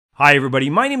Hi everybody,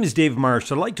 my name is Dave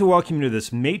Marsh. I'd like to welcome you to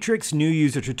this Matrix new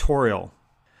user tutorial.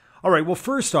 Alright, well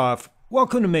first off,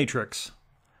 welcome to Matrix.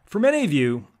 For many of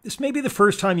you, this may be the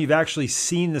first time you've actually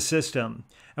seen the system,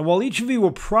 and while each of you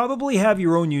will probably have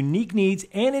your own unique needs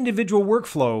and individual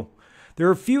workflow, there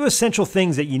are a few essential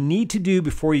things that you need to do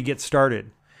before you get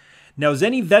started. Now, as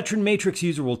any veteran Matrix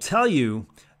user will tell you,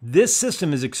 this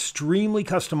system is extremely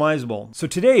customizable. So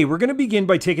today we're going to begin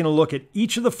by taking a look at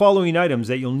each of the following items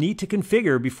that you'll need to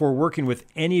configure before working with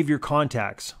any of your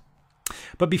contacts.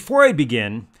 But before I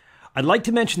begin, I'd like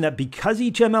to mention that because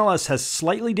each MLS has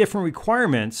slightly different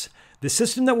requirements, the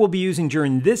system that we'll be using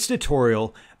during this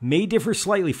tutorial may differ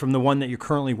slightly from the one that you're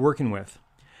currently working with.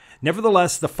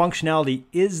 Nevertheless, the functionality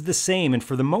is the same, and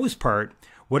for the most part,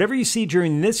 whatever you see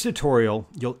during this tutorial,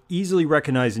 you'll easily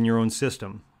recognize in your own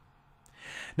system.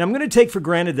 Now, I'm going to take for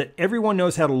granted that everyone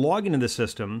knows how to log into the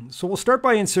system, so we'll start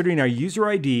by inserting our user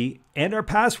ID and our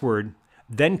password,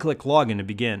 then click Login to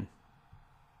begin.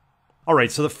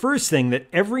 Alright, so the first thing that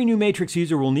every new Matrix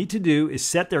user will need to do is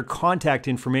set their contact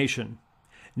information.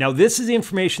 Now, this is the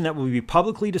information that will be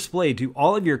publicly displayed to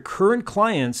all of your current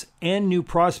clients and new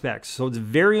prospects, so it's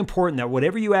very important that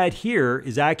whatever you add here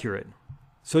is accurate.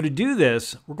 So to do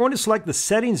this, we're going to select the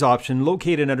Settings option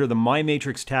located under the My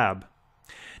Matrix tab.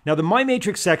 Now, the My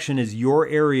Matrix section is your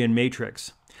area in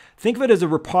Matrix. Think of it as a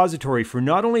repository for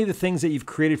not only the things that you've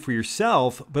created for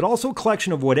yourself, but also a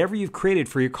collection of whatever you've created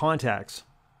for your contacts.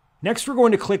 Next, we're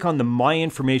going to click on the My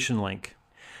Information link.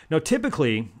 Now,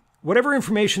 typically, whatever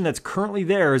information that's currently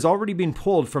there has already been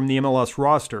pulled from the MLS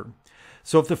roster.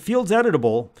 So if the field's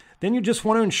editable, then you just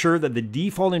want to ensure that the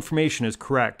default information is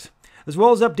correct, as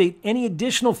well as update any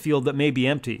additional field that may be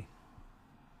empty.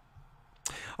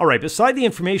 Alright, beside the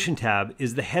Information tab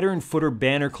is the Header and Footer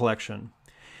Banner collection.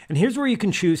 And here's where you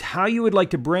can choose how you would like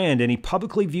to brand any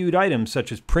publicly viewed items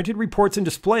such as printed reports and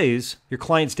displays, your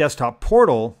client's desktop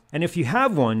portal, and if you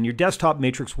have one, your desktop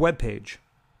Matrix webpage.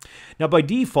 Now, by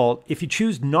default, if you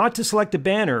choose not to select a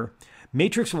banner,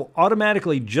 Matrix will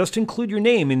automatically just include your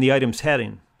name in the item's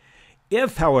heading.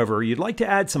 If, however, you'd like to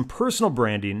add some personal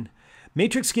branding,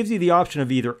 Matrix gives you the option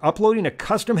of either uploading a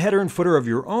custom header and footer of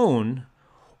your own,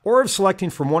 or of selecting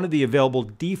from one of the available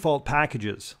default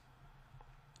packages.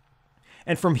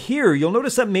 And from here, you'll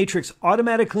notice that Matrix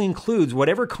automatically includes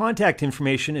whatever contact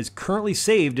information is currently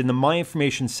saved in the My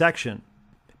Information section.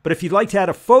 But if you'd like to add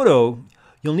a photo,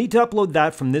 you'll need to upload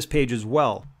that from this page as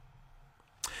well.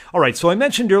 Alright, so I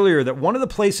mentioned earlier that one of the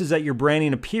places that your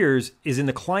branding appears is in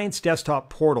the client's desktop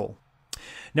portal.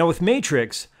 Now with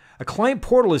Matrix, a client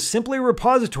portal is simply a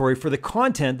repository for the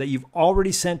content that you've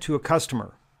already sent to a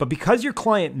customer. But because your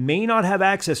client may not have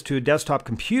access to a desktop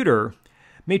computer,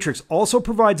 Matrix also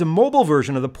provides a mobile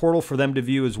version of the portal for them to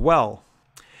view as well.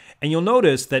 And you'll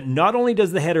notice that not only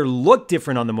does the header look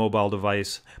different on the mobile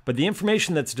device, but the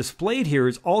information that's displayed here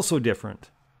is also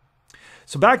different.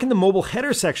 So back in the mobile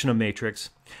header section of Matrix,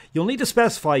 you'll need to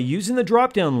specify using the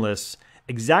drop-down lists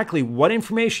exactly what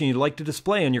information you'd like to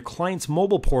display on your client's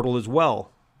mobile portal as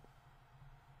well.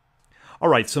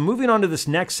 Alright, so moving on to this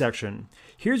next section,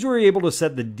 here's where you're able to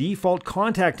set the default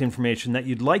contact information that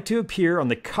you'd like to appear on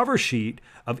the cover sheet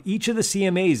of each of the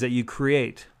CMAs that you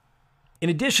create. In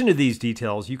addition to these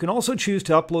details, you can also choose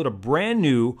to upload a brand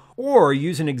new or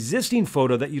use an existing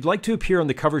photo that you'd like to appear on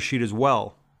the cover sheet as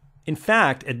well. In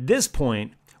fact, at this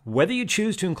point, whether you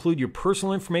choose to include your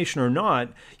personal information or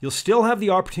not, you'll still have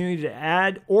the opportunity to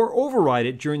add or override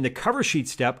it during the cover sheet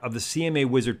step of the CMA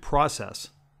Wizard process.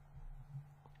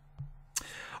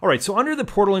 Alright, so under the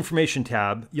Portal Information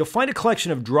tab, you'll find a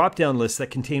collection of drop-down lists that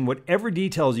contain whatever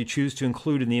details you choose to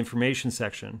include in the information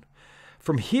section.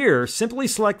 From here, simply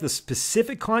select the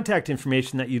specific contact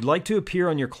information that you'd like to appear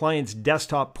on your client's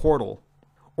desktop portal,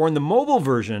 or in the mobile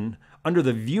version, under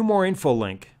the View More Info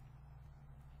link.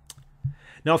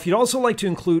 Now, if you'd also like to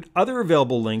include other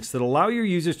available links that allow your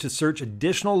users to search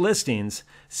additional listings,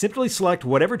 simply select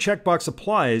whatever checkbox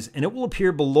applies and it will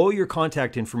appear below your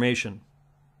contact information.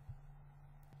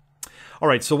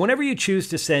 Alright, so whenever you choose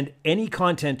to send any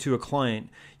content to a client,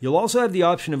 you'll also have the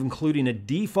option of including a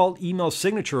default email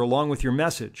signature along with your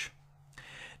message.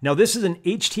 Now this is an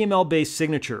HTML-based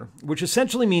signature, which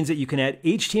essentially means that you can add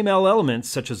HTML elements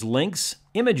such as links,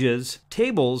 images,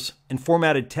 tables, and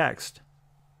formatted text.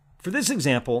 For this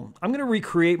example, I'm going to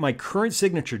recreate my current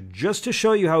signature just to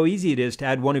show you how easy it is to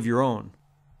add one of your own.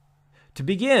 To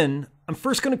begin, I'm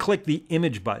first going to click the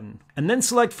Image button, and then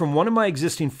select from one of my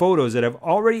existing photos that I've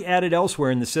already added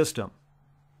elsewhere in the system.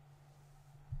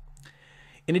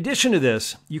 In addition to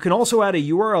this, you can also add a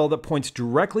URL that points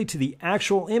directly to the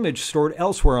actual image stored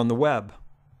elsewhere on the web.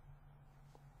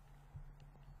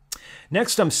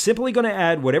 Next, I'm simply going to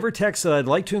add whatever text that I'd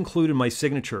like to include in my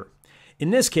signature. In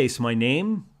this case, my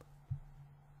name,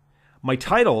 my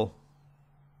title,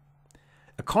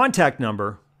 a contact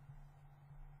number,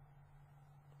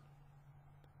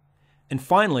 and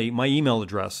finally, my email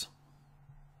address.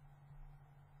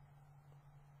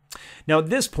 Now at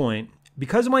this point,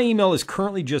 because my email is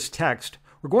currently just text,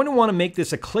 we're going to want to make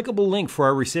this a clickable link for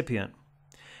our recipient.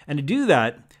 And to do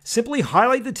that, simply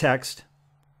highlight the text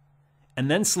and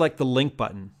then select the link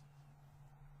button.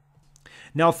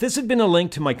 Now, if this had been a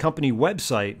link to my company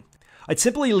website, I'd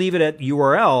simply leave it at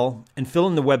URL and fill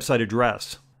in the website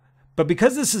address. But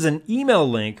because this is an email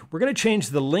link, we're going to change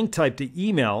the link type to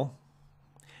email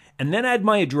and then add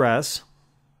my address,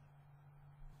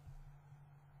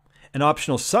 an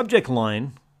optional subject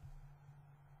line,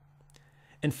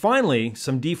 and finally,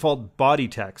 some default body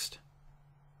text.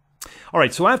 All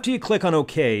right, so after you click on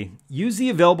OK, use the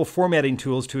available formatting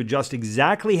tools to adjust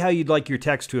exactly how you'd like your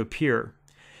text to appear.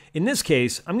 In this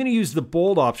case, I'm going to use the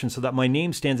bold option so that my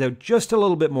name stands out just a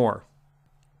little bit more.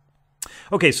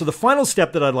 Okay, so the final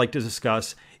step that I'd like to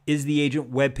discuss is the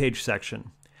agent webpage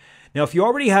section. Now, if you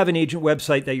already have an agent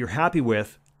website that you're happy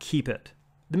with, keep it.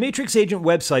 The Matrix Agent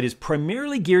website is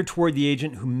primarily geared toward the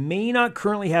agent who may not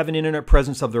currently have an internet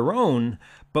presence of their own,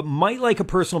 but might like a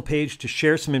personal page to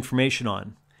share some information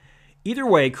on. Either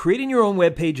way, creating your own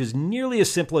web page is nearly as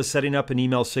simple as setting up an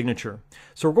email signature.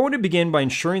 So we're going to begin by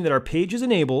ensuring that our page is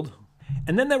enabled,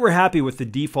 and then that we're happy with the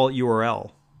default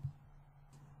URL.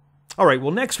 All right,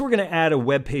 well next we're going to add a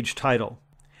web page title.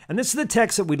 And this is the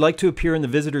text that we'd like to appear in the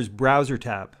visitor's browser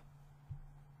tab.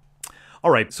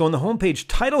 All right, so in the homepage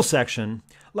title section,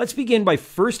 let's begin by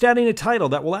first adding a title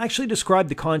that will actually describe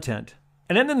the content.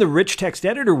 And then in the rich text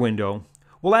editor window,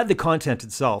 we'll add the content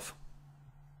itself.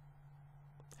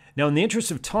 Now, in the interest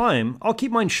of time, I'll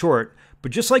keep mine short,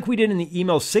 but just like we did in the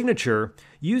email signature,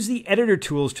 use the editor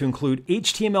tools to include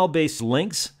HTML-based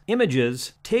links,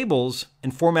 images, tables,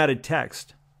 and formatted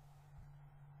text.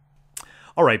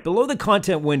 All right, below the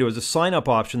content window is a sign-up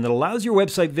option that allows your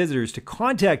website visitors to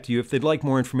contact you if they'd like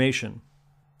more information.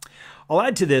 I'll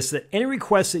add to this that any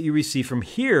requests that you receive from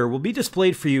here will be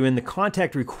displayed for you in the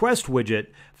Contact Request widget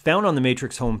found on the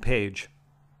Matrix homepage.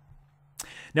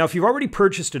 Now, if you've already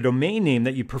purchased a domain name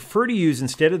that you prefer to use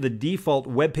instead of the default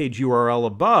webpage URL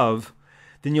above,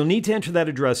 then you'll need to enter that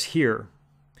address here.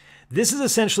 This is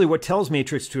essentially what tells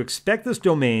Matrix to expect this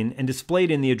domain and display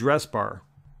it in the address bar.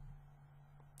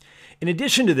 In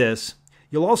addition to this,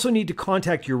 you'll also need to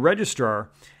contact your registrar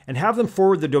and have them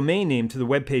forward the domain name to the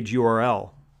webpage URL.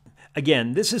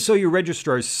 Again, this is so your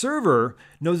registrar's server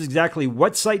knows exactly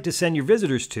what site to send your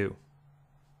visitors to.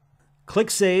 Click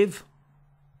Save,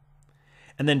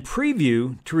 and then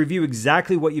Preview to review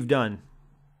exactly what you've done.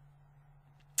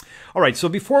 All right, so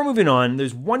before moving on,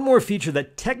 there's one more feature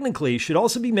that technically should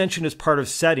also be mentioned as part of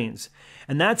settings,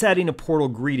 and that's adding a portal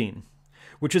greeting,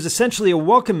 which is essentially a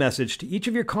welcome message to each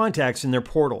of your contacts in their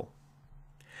portal.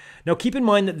 Now keep in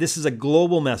mind that this is a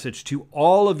global message to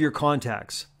all of your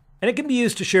contacts, and it can be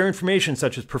used to share information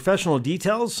such as professional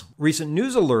details, recent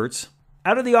news alerts,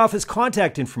 out of the office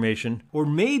contact information, or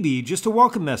maybe just a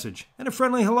welcome message and a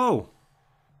friendly hello.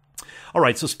 All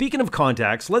right, so speaking of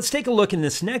contacts, let's take a look in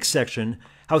this next section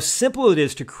how simple it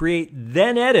is to create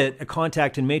then edit a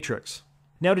contact in Matrix.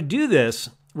 Now to do this,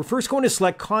 we're first going to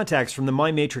select contacts from the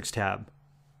My Matrix tab.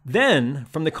 Then,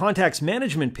 from the Contacts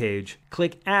Management page,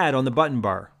 click Add on the button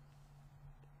bar.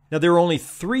 Now there are only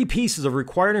 3 pieces of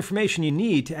required information you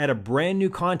need to add a brand new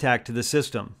contact to the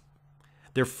system.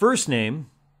 Their first name,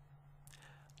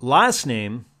 last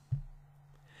name,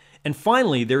 and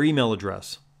finally their email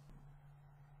address.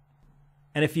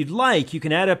 And if you'd like, you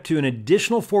can add up to an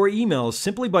additional 4 emails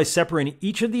simply by separating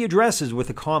each of the addresses with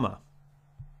a comma.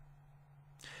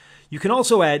 You can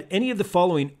also add any of the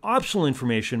following optional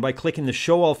information by clicking the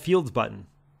Show All Fields button.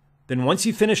 Then once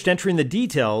you've finished entering the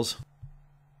details,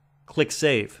 click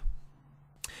Save.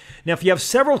 Now if you have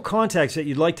several contacts that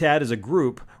you'd like to add as a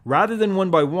group, rather than one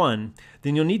by one,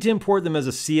 then you'll need to import them as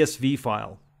a CSV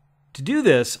file. To do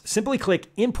this, simply click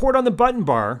Import on the button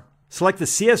bar, select the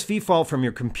CSV file from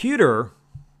your computer,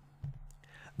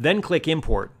 then click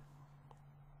Import.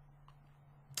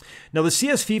 Now the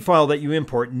CSV file that you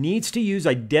import needs to use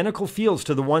identical fields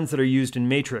to the ones that are used in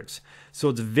Matrix, so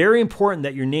it's very important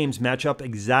that your names match up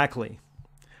exactly.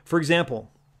 For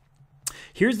example,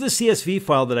 here's the CSV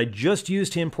file that I just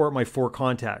used to import my 4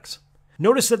 contacts.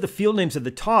 Notice that the field names at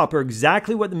the top are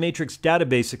exactly what the Matrix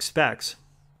database expects.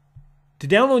 To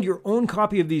download your own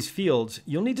copy of these fields,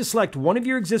 you'll need to select one of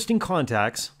your existing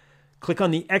contacts, click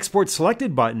on the Export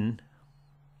Selected button,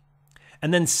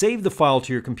 and then save the file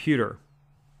to your computer.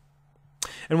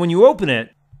 And when you open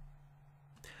it,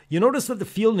 you'll notice that the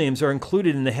field names are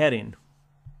included in the heading.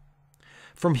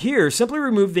 From here, simply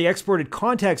remove the exported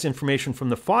contacts information from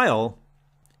the file,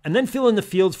 and then fill in the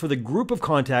fields for the group of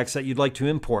contacts that you'd like to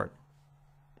import.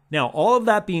 Now, all of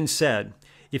that being said,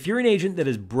 if you're an agent that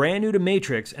is brand new to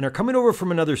Matrix and are coming over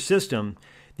from another system,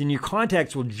 then your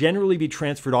contacts will generally be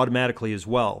transferred automatically as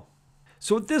well.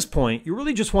 So at this point, you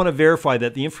really just want to verify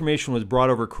that the information was brought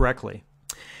over correctly.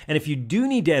 And if you do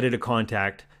need to edit a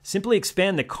contact, simply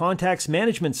expand the Contacts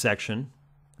Management section,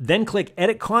 then click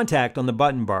Edit Contact on the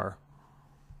button bar.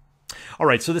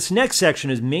 Alright, so this next section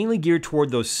is mainly geared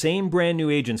toward those same brand new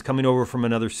agents coming over from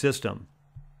another system.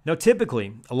 Now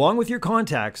typically, along with your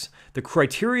contacts, the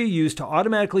criteria used to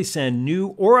automatically send new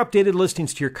or updated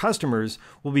listings to your customers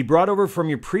will be brought over from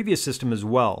your previous system as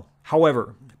well.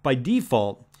 However, by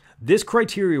default, this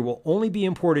criteria will only be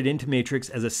imported into Matrix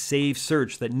as a save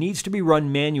search that needs to be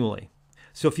run manually.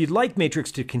 So if you'd like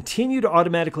Matrix to continue to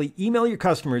automatically email your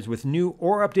customers with new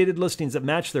or updated listings that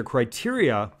match their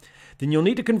criteria, then you'll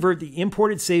need to convert the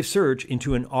imported save search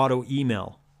into an auto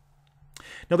email.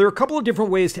 Now there are a couple of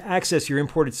different ways to access your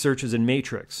imported searches in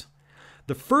Matrix.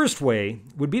 The first way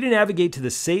would be to navigate to the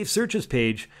Save Searches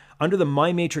page under the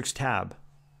My Matrix tab.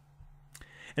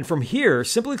 And from here,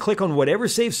 simply click on whatever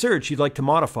save search you'd like to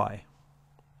modify.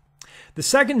 The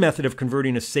second method of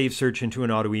converting a save search into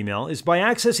an auto email is by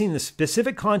accessing the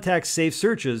specific contacts saved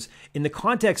searches in the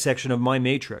Context section of My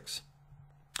Matrix.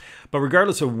 But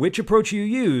regardless of which approach you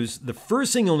use, the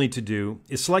first thing you'll need to do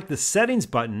is select the Settings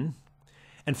button,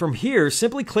 and from here,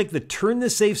 simply click the Turn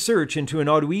this Save Search into an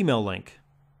Auto Email link.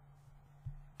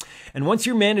 And once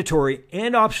your mandatory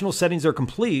and optional settings are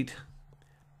complete,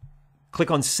 click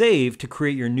on Save to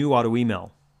create your new auto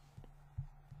email.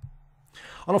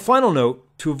 On a final note,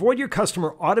 to avoid your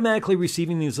customer automatically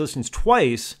receiving these listings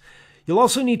twice, you'll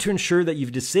also need to ensure that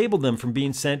you've disabled them from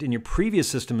being sent in your previous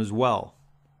system as well.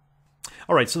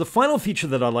 Alright, so the final feature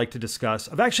that I'd like to discuss,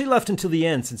 I've actually left until the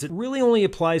end since it really only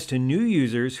applies to new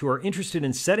users who are interested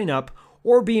in setting up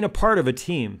or being a part of a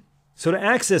team. So to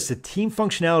access the team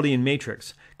functionality in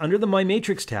Matrix, under the My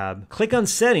Matrix tab, click on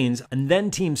Settings and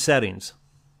then Team Settings.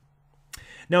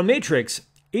 Now in Matrix,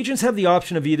 agents have the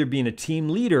option of either being a team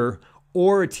leader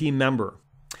or a team member.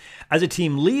 As a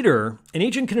team leader, an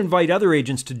agent can invite other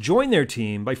agents to join their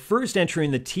team by first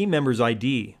entering the team member's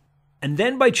ID, and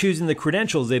then by choosing the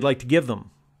credentials they'd like to give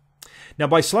them. Now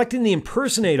by selecting the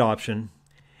Impersonate option,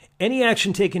 any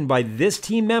action taken by this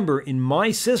team member in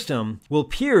my system will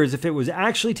appear as if it was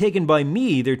actually taken by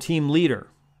me, their team leader.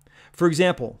 For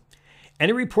example,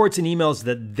 any reports and emails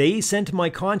that they sent to my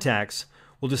contacts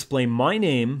will display my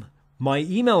name, my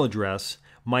email address,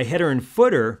 my header and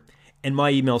footer, and my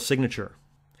email signature.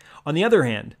 On the other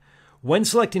hand, when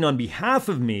selecting on behalf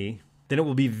of me, then it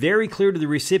will be very clear to the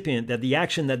recipient that the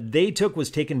action that they took was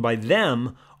taken by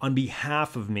them on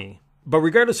behalf of me. But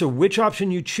regardless of which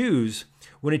option you choose,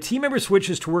 when a team member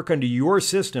switches to work under your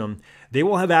system, they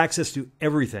will have access to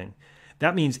everything.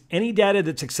 That means any data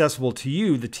that's accessible to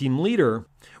you, the team leader,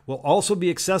 will also be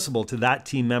accessible to that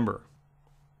team member.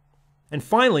 And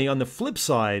finally, on the flip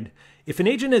side, if an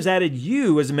agent has added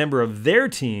you as a member of their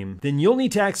team, then you'll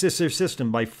need to access their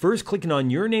system by first clicking on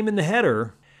your name in the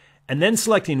header and then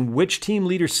selecting which team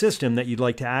leader system that you'd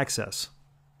like to access.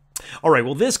 Alright,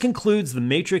 well this concludes the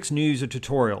Matrix New User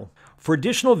tutorial. For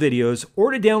additional videos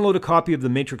or to download a copy of the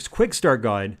Matrix Quick Start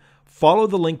Guide, follow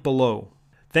the link below.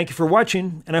 Thank you for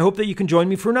watching, and I hope that you can join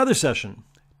me for another session.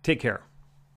 Take care.